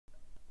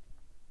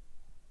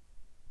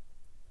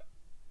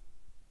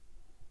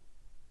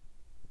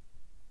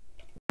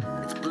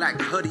black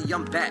hoodie,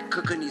 I'm back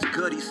cooking these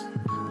goodies.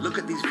 Look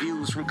at these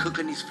views from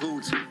cooking these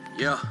foods.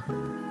 Yeah.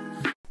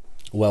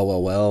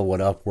 Well,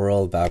 what up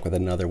world? Back with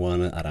another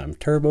one that I'm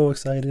turbo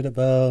excited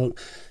about.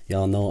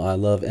 Y'all know I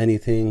love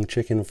anything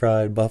chicken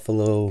fried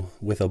buffalo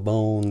with a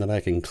bone that I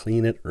can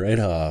clean it right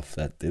off.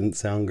 That didn't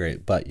sound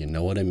great, but you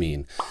know what I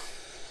mean.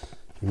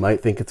 You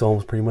might think it's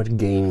almost pretty much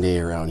game day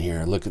around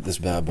here. Look at this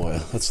bad boy.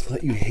 Let's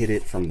let you hit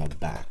it from the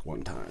back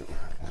one time.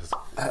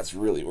 That's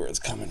really where it's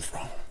coming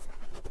from.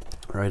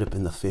 Right up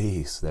in the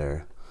face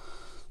there.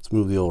 Let's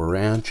move the old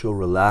Rancho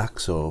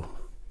Relaxo.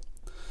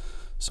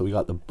 So we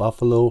got the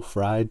buffalo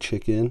fried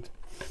chicken.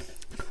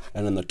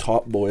 And on the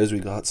top, boys, we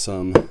got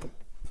some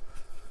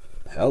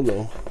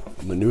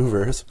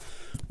maneuvers.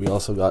 We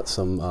also got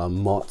some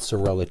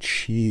mozzarella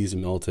cheese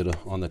melted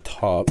on the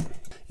top.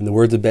 In the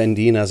words of Ben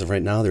Dean, as of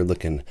right now, they're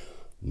looking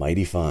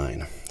mighty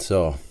fine.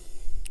 So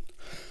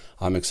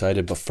I'm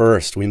excited, but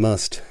first we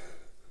must,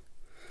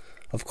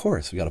 of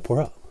course, we got to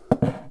pour up.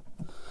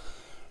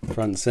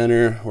 Front and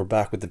center, we're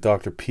back with the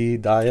Dr. P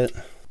diet.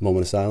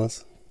 Moment of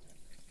silence.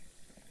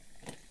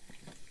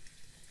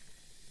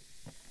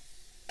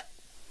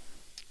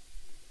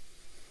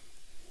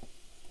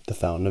 The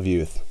fountain of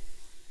youth.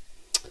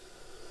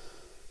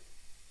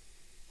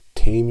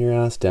 Tame your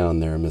ass down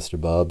there, Mr.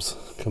 Bubs.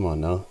 Come on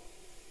now.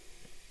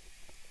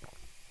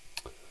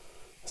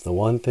 It's the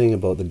one thing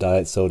about the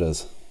diet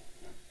sodas.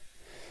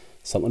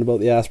 Something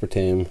about the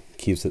aspartame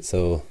keeps it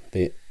so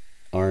they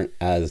aren't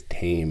as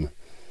tame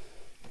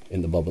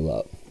in the bubble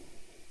up.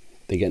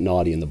 They get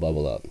naughty in the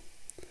bubble up.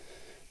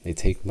 They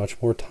take much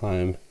more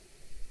time.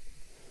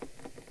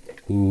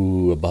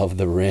 Ooh, above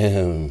the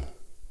rim.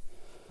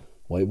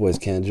 White boys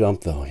can't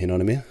jump though, you know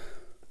what I mean?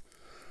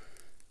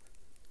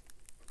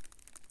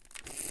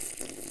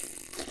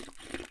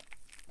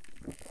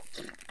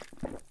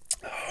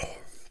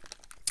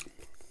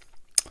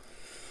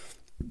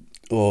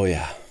 Oh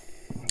yeah,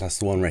 that's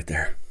the one right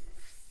there.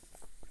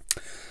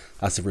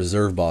 That's a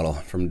reserve bottle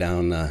from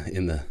down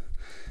in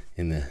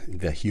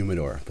the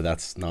humidor, but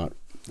that's not.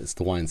 It's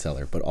the wine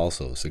cellar, but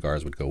also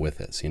cigars would go with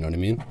it. So you know what I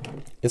mean?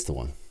 It's the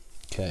one.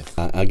 Okay,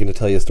 I'm gonna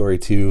tell you a story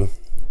too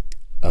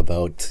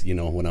about, you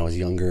know, when I was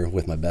younger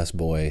with my best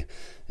boy,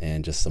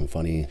 and just some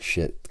funny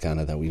shit kind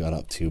of that we got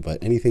up to.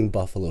 But anything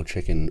buffalo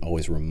chicken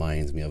always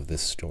reminds me of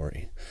this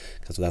story,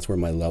 because that's where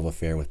my love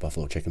affair with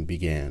buffalo chicken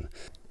began.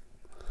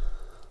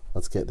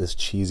 Let's get this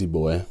cheesy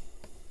boy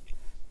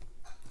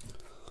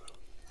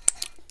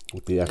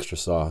with the extra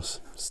sauce,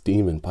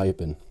 steaming,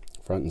 piping,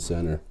 front and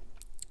center.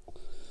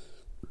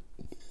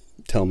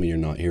 Tell me you're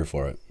not here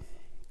for it.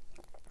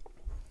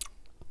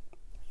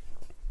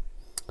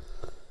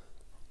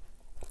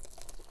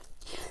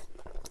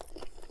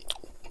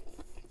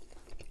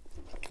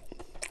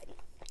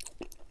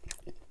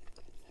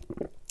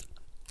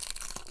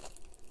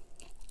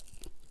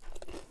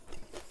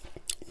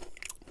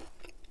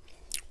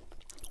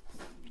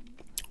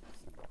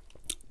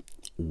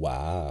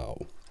 Wow.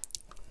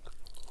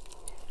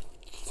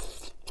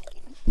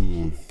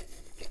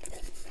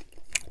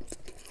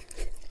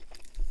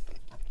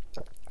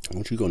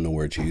 Don't you go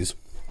nowhere, cheese.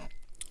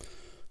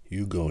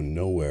 You go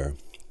nowhere.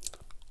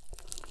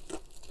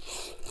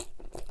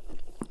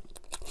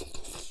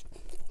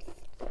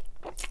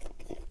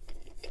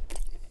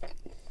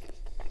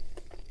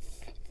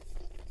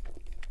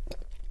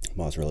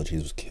 Mozzarella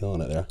cheese was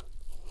killing it there.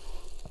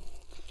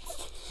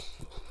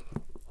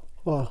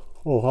 Oh,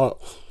 hot.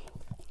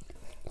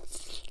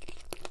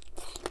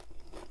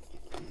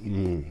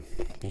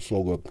 It's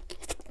so good.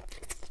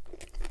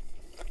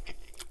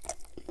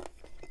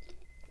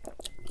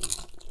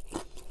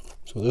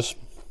 So this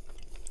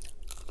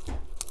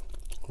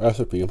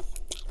recipe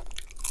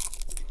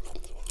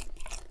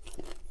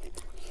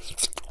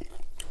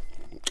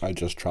I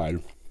just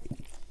tried.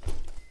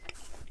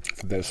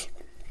 This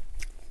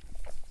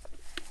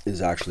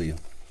is actually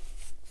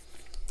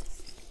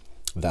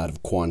that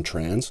of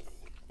Quantrans,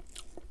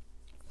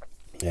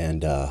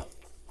 and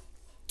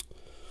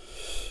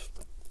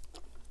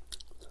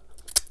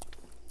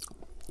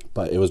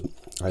but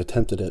I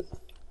attempted it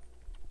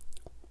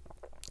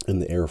in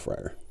the air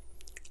fryer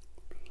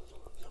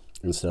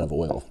instead of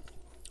oil.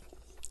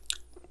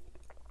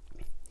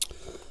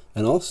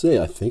 And I'll say,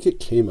 I think it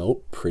came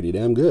out pretty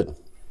damn good.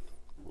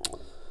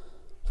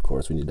 Of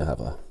course, we need to have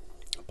a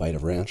bite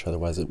of ranch,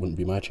 otherwise it wouldn't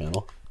be my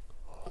channel.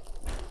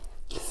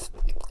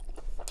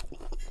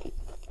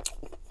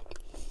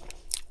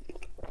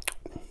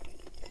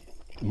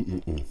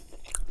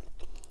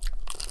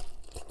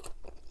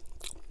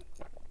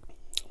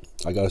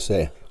 I gotta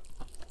say,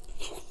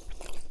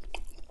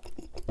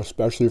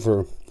 especially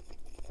for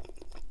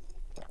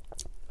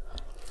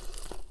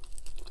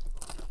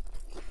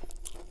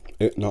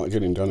it not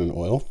getting done in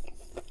oil,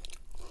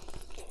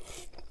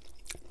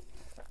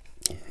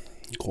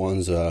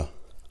 Kwan's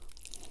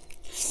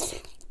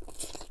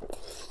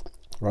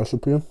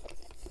recipe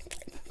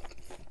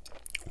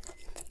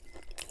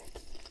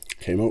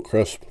came out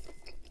crisp.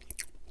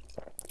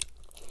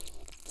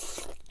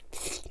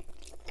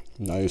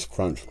 Nice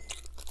crunch.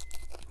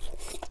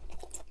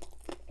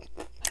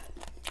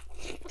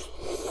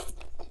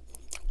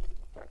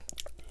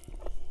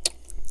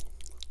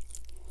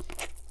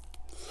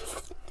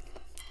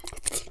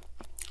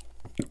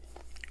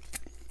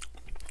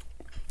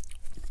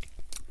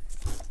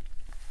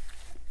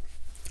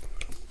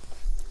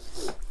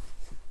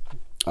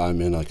 I'm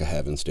in like a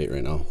heaven state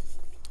right now.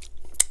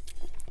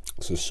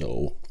 This is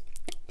so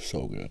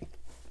good.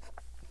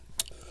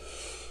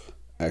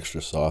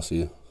 Extra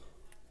saucy,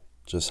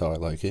 just how I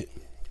like it.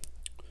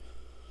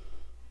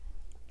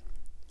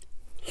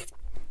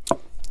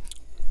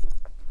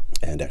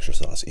 And extra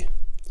saucy,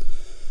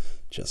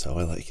 just how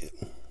I like it.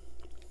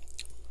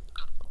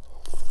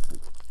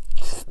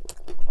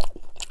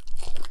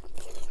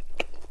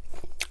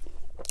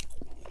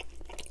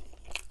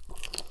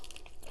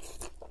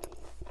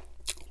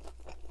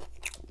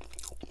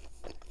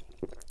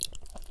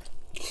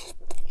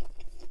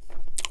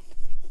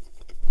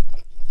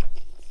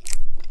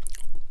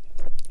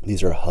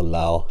 These are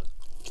halal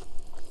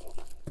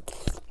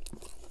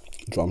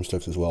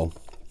drumsticks as well,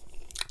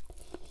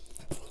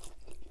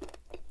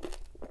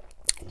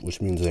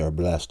 which means they are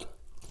blessed.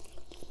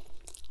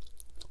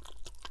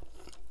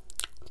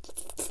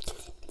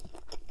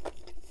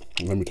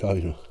 Let me tell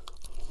you,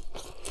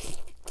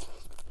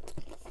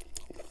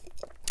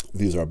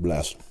 these are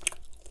blessed.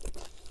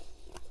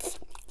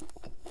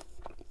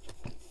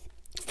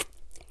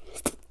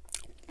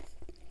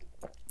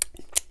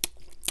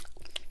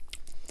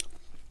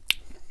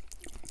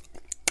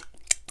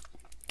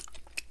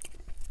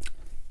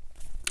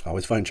 I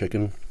always find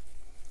chicken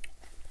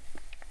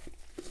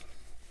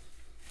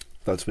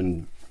that's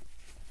been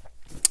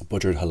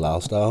butchered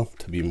halal style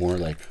to be more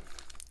like,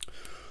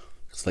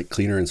 it's like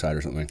cleaner inside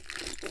or something.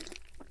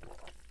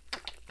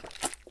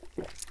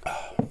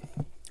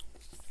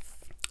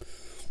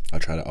 I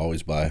try to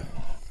always buy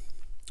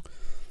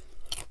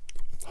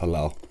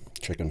halal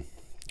chicken.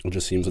 It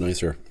just seems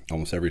nicer.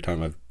 Almost every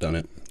time I've done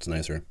it, it's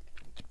nicer.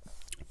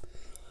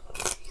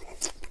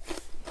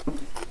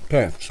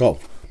 Okay, so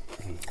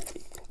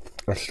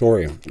a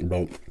story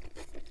about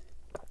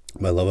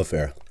my love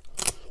affair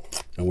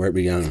and where it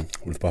began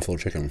with buffalo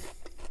chicken.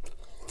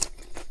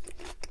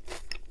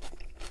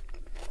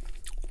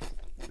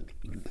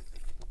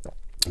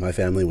 My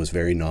family was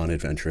very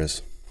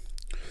non-adventurous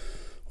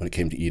when it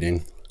came to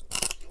eating,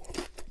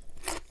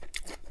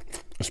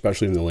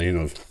 especially in the lane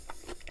of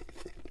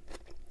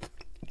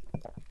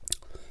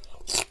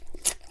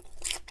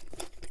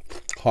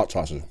hot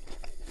sauces.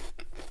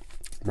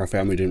 My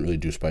family didn't really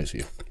do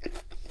spicy.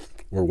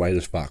 We're white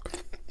as fuck.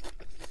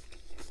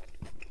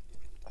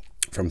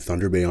 From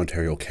Thunder Bay,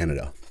 Ontario,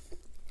 Canada.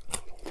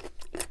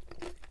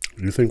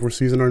 Do you think we're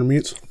seasoning our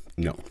meats?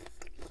 No.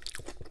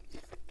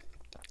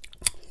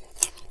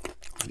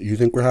 You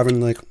think we're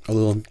having like a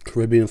little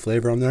Caribbean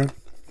flavor on there?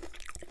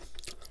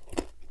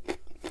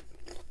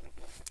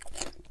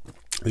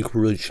 Think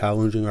we're really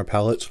challenging our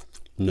palates?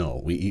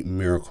 No, we eat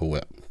Miracle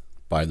Whip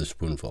by the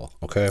spoonful,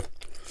 okay?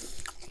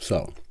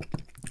 So,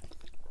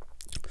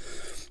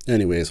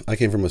 anyways, I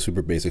came from a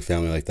super basic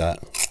family like that.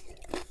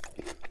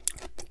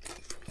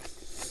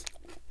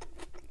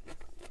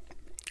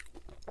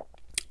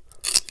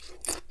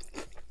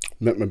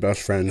 Met my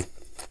best friend,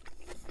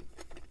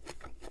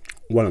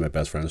 one of my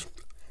best friends,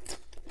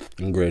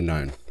 in grade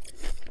 9.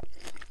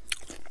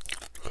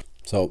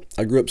 So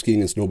I grew up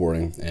skiing and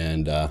snowboarding,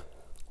 and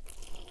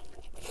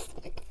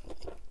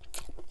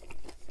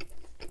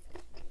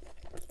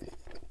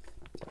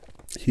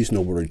he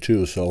snowboarded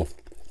too, so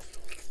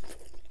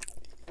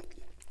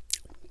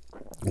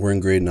we're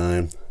in grade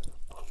 9.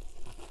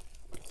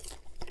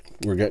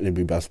 We're getting to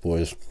be best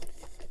boys.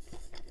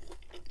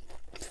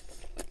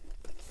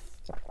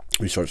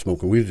 We start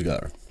smoking weed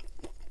together.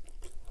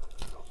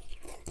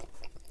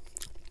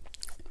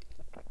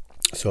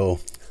 So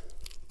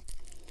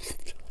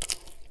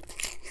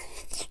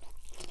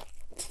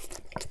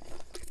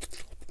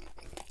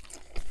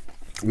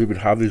we would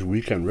have these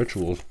weekend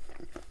rituals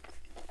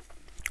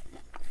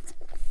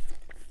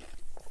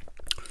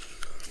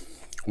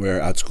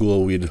where at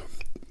school we'd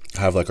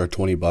have like our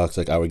 20 bucks,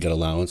 like I would get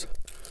allowance.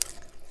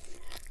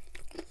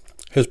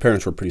 His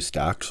parents were pretty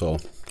stacked, so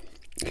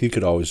he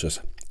could always just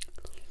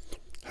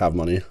have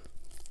money.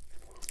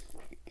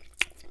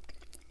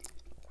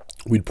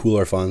 We'd pool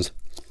our funds.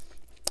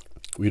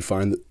 We'd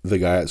find the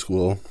guy at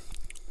school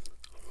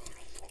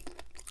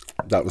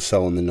that was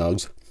selling the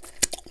nugs.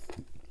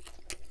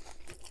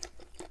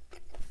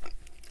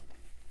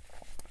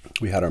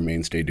 We had our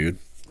mainstay dude.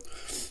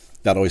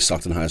 That always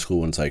sucked in high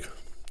school when it's like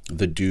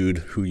the dude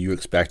who you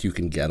expect you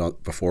can get on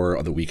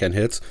before the weekend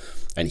hits,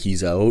 and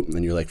he's out,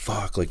 and you're like,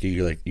 fuck, like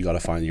you gotta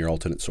find your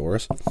alternate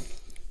source.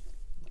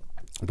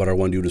 But our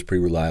one dude was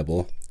pretty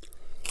reliable.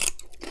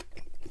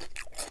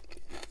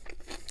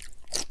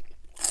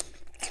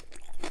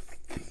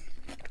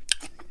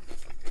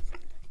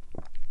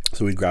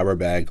 So we'd grab our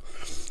bag,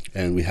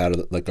 and we had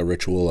like a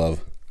ritual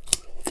of,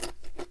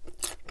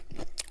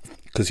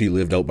 because he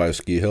lived out by a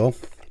ski hill,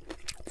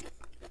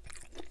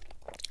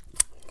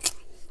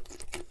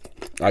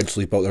 I'd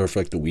sleep out there for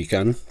like the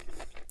weekend.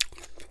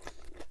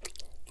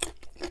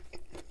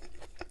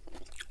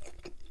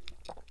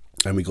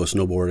 And we go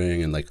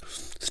snowboarding and like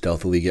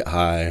stealthily get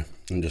high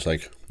and just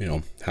like, you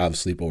know, have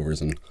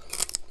sleepovers and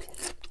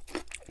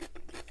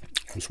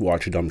just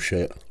watch dumb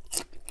shit.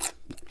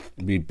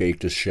 Be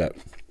baked as shit.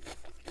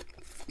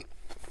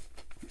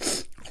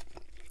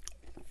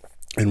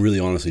 and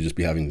really honestly just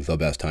be having the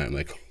best time,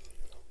 like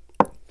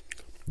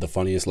the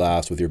funniest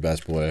laughs with your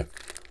best boy,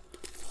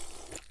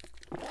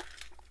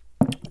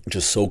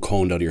 just so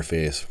coned out of your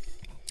face.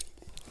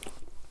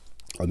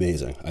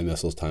 Amazing. I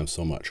miss those times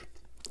so much.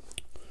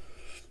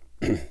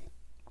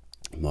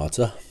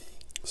 Matzah.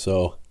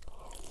 So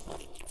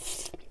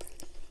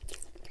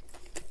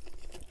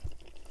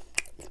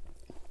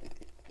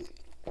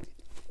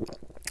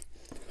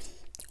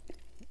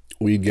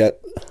we'd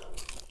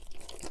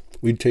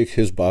take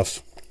his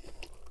bus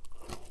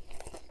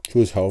to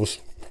his house,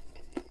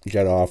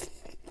 get off.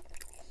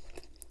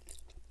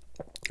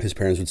 His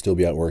parents would still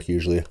be at work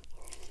usually,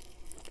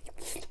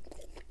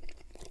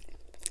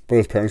 but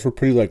his parents were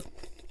pretty like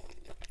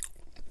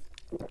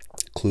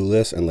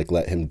clueless and like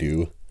let him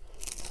do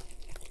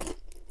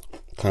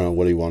kind of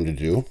what he wanted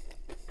to do.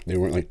 They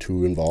weren't like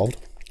too involved.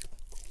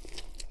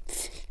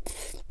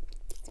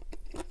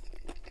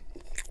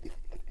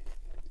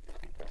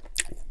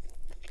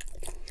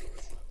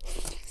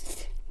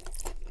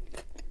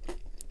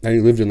 And he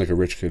lived in like a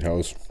rich kid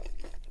house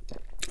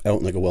out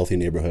in like a wealthy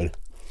neighborhood,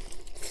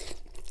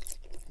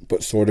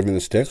 but sort of in the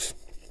sticks,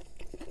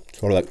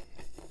 sort of like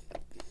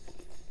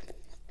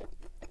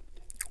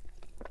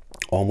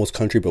almost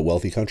country but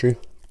wealthy country.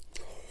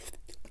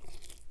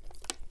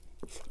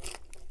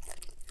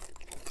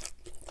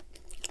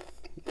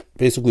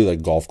 Basically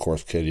like golf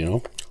course kid, you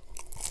know.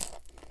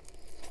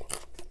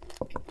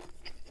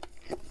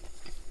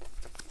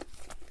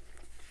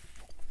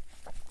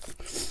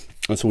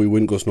 And so we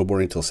wouldn't go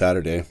snowboarding until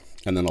Saturday,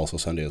 and then also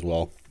Sunday as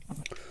well.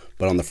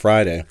 But on the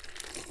Friday,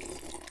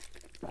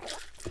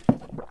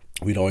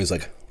 we'd always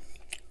like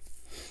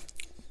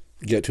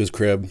get to his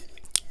crib,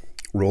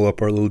 roll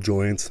up our little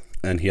joints,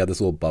 and he had this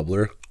little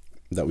bubbler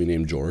that we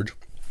named George.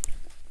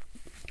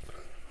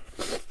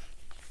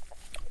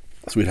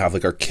 So we'd have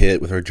like our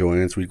kit with our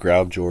joints. We'd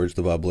grab George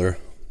the bubbler.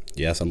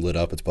 Yes, I'm lit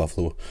up. It's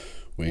Buffalo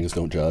Wings.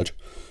 Don't judge.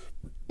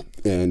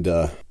 And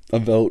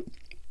about,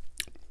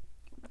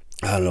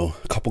 I don't know,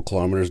 a couple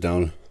kilometers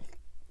down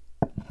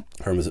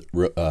from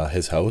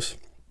his house,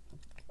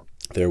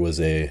 there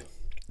was a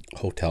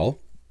hotel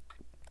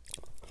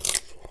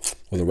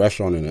with a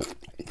restaurant in it.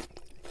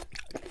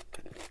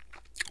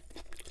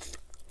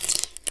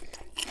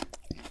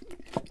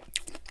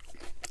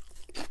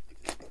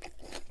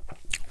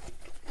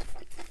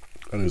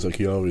 And he was like,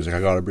 yo, he's like, I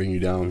gotta bring you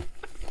down.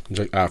 He's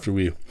like, after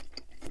we,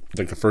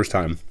 like the first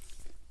time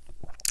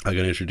I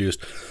got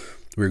introduced,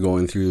 we were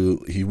going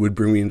through, he would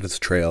bring me into this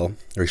trail,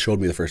 or he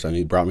showed me the first time,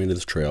 he brought me into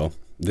this trail.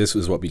 This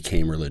is what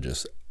became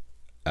religious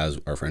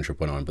as our friendship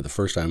went on. But the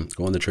first time,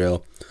 going the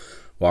trail,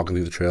 walking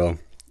through the trail,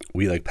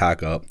 we like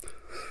pack up,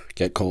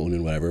 get coned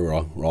and whatever,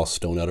 we're all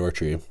stoned out of our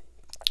tree.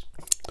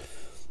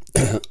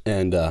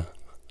 And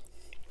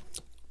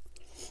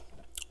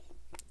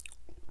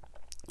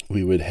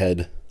we would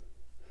head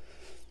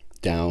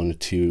down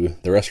to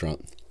the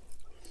restaurant,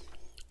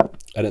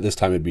 and at this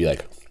time it'd be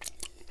like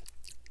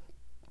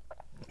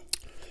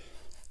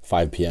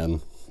 5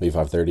 p.m, maybe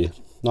 5:30,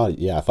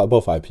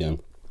 about 5 p.m.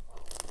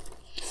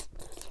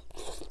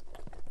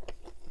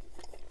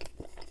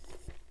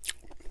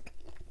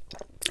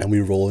 And we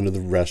roll into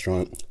the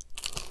restaurant,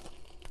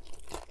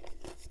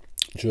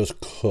 just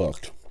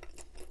cooked,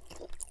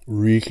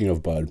 reeking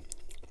of bud,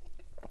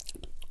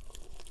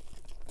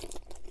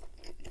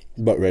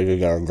 but ready to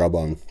get our grub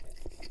on.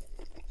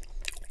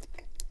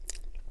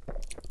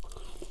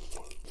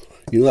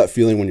 You know that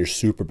feeling when you're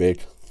super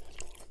baked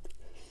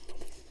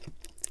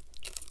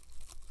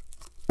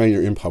and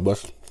you're in public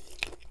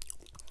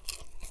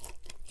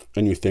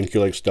and you think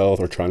you're like stealth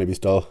or trying to be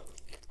stealth,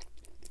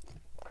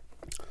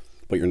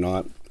 but you're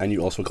not, and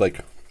you also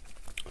like,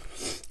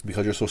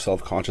 because you're so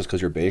self-conscious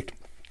because you're baked,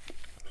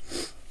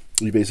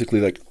 you basically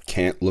like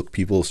can't look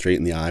people straight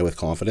in the eye with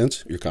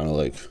confidence. You're kind of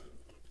like,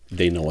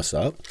 they know what's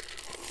up,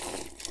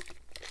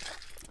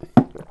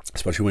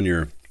 especially when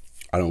you're,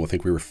 I don't know, I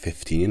think we were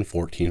 14,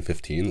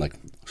 15, like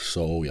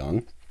so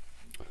young.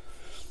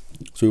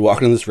 So we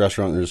walk into this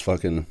restaurant and there's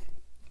fucking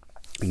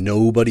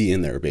nobody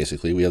in there,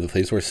 basically. We have the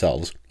place to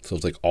ourselves. So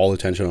it's like all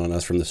attention on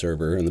us from the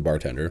server and the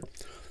bartender.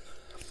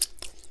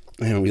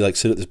 And we like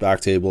sit at this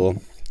back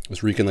table.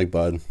 It's reeking like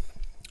bud.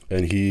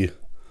 And he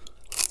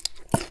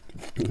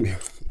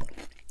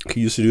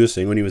used to do this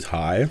thing when he was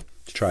high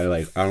to try to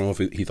like, I don't know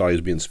if he thought he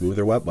was being smooth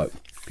or what, but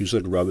he used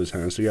to like rub his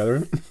hands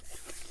together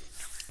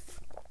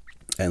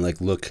and like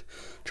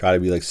try to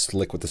be like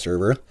slick with the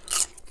server.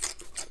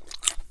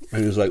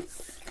 And he was like,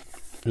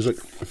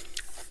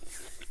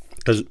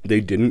 because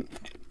they didn't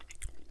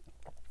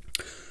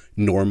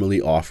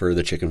normally offer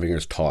the chicken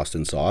fingers tossed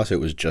in sauce. It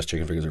was just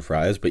chicken fingers and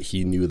fries, but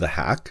he knew the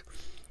hack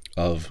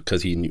of,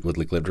 because he would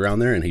like lived around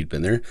there and he'd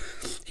been there.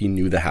 He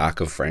knew the hack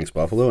of Frank's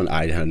Buffalo and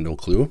I had no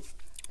clue.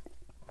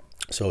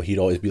 So he'd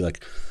always be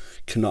like,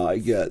 can I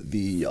get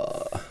the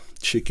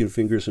chicken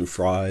fingers and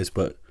fries,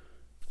 but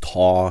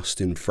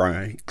tossed in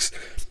Frank's?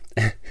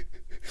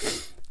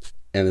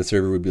 And the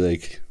server would be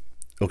like,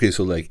 okay,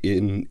 so like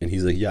and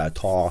he's like, yeah,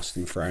 tossed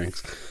in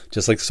Frank's,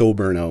 just like so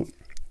burnout.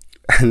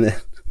 And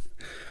then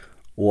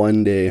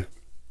one day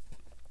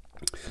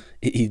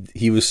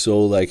he was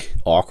so like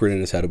awkward in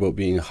his head about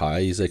being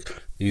high. He's like,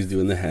 he's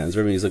doing the hands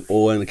for me. He's like,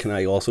 oh, and can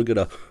I also get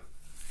a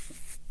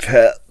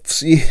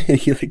Pepsi? And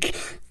he like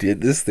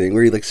did this thing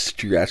where he like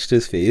stretched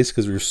his face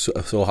because we were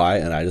so high,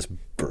 and I just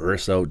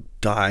burst out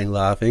dying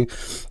laughing.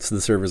 So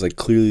the server's like,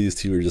 clearly these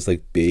two are just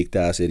like baked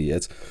ass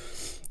idiots.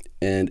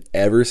 And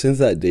ever since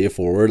that day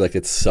forward, like,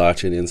 it's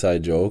such an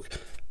inside joke.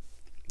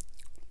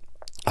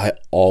 I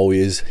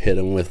always hit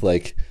him with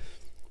like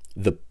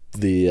the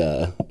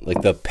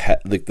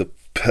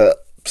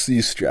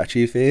Pepsi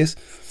stretchy face.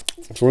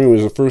 So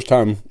anyways, the first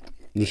time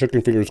the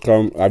chicken fingers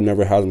come, I've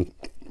never had them.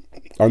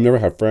 I've never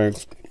had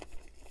Frank's.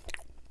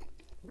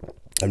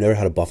 I've never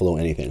had a buffalo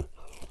anything.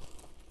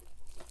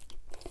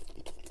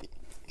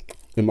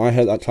 In my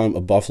head that time,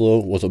 a buffalo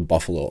was a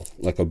buffalo,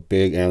 like a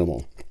big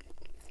animal,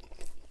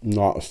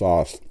 not a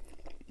sauce.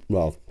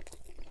 Well,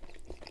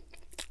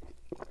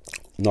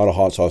 not a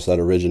hot sauce that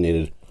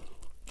originated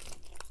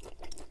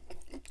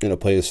in a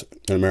place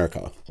in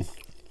America,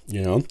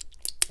 you know?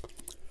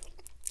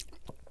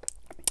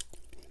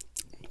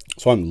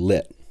 So I'm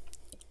lit.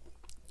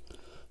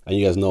 And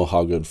you guys know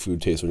how good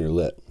food tastes when you're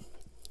lit.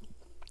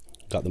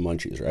 Got the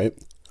munchies, right?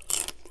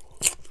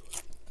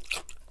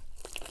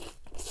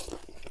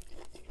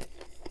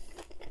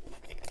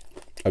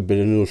 I bit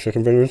into those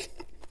chicken fingers.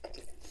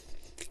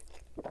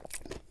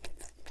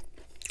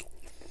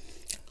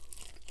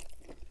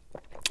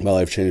 My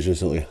life changed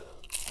instantly.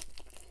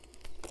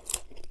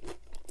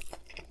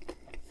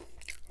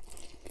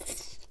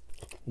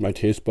 My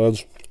taste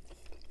buds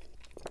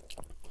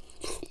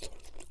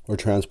were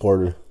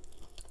transported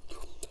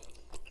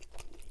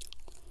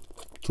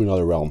to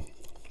another realm.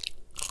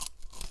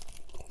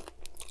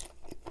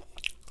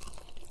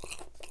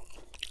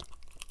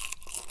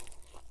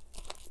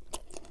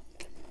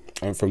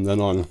 And from then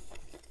on,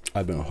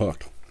 I've been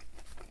hooked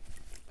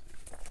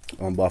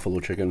on buffalo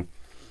chicken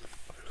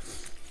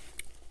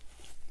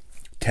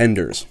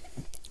tenders.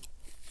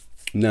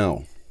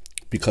 Now,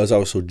 because I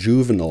was so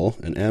juvenile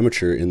and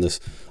amateur in this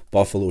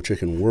buffalo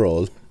chicken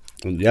world,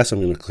 and yes,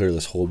 I'm going to clear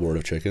this whole board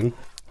of chicken.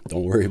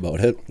 Don't worry about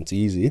it. It's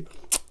easy.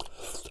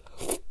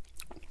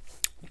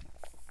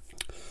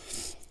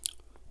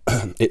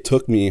 It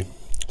took me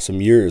some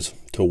years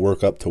to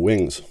work up to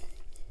wings.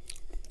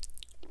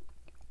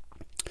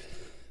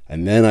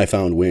 And then I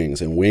found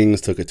wings, and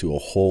wings took it to a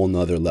whole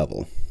nother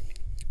level.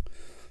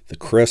 The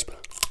crisp,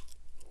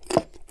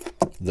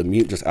 the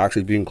meat just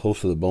actually being close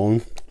to the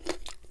bone.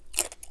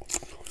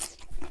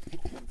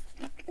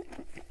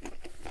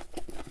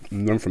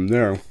 And then from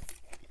there,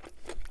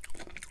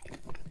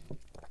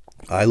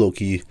 I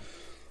low-key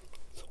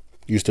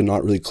used to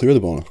not really clear the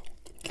bone.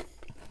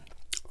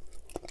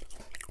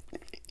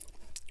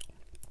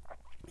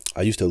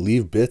 I used to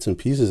leave bits and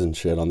pieces and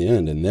shit on the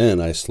end, and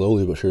then I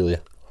slowly but surely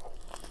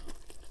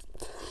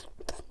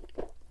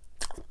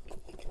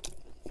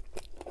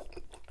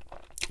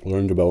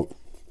learned about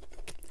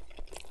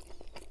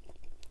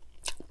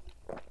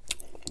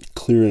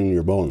clearing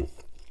your bone.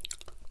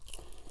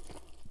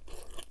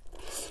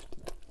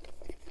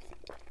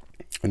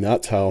 And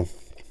that's how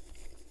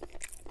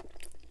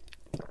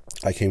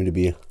I came to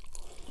be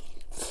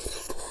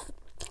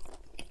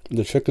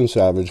the chicken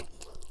savage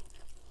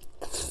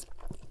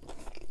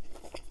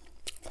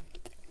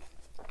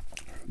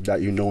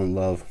that you know and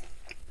love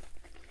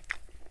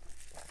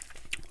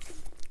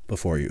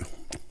before you.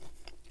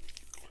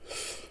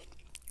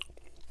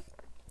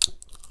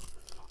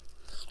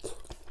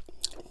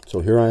 So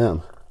here I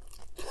am,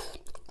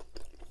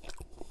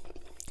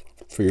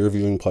 for your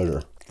viewing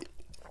pleasure,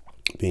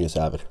 being a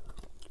savage.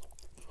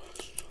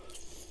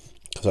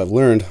 Because I've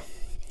learned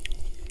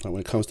that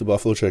when it comes to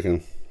buffalo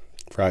chicken,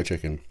 fried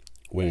chicken,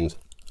 wings,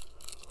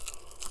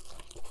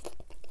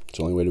 it's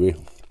the only way to be.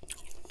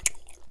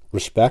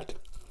 Respect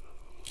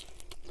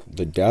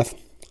the death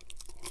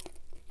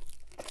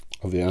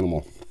of the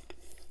animal.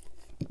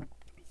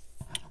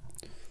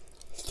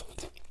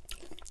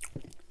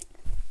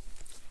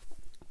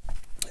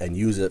 And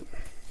use it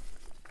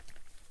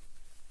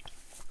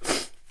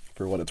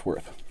for what it's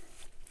worth.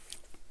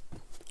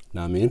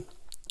 Know what I mean?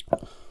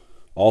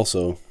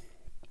 Also,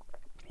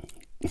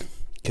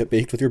 get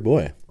baked with your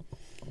boy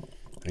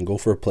and go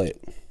for a plate.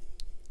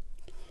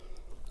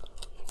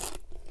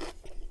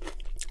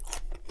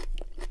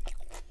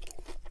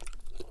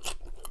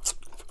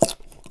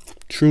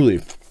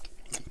 Truly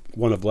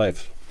one of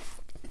life's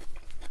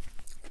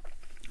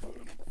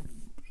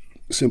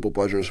simple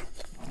pleasures.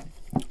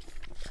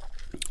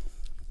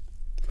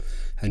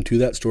 And to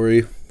that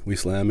story, we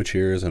slam a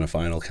cheers and a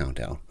final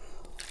countdown.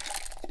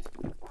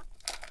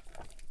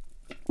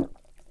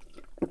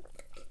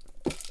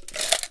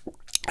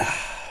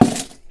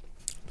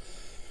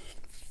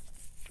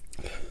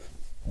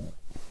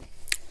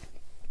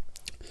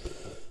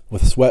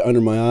 With sweat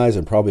under my eyes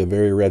and probably a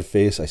very red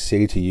face, I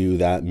say to you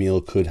that meal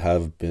could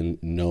have been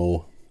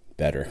no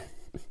better.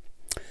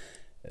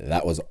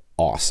 That was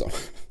awesome.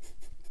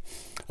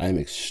 I am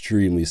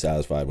extremely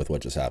satisfied with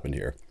what just happened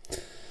here.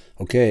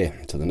 Okay,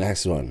 to the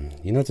next one.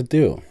 You know what to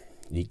do.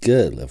 Eat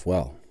good, live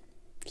well,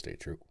 stay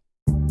true.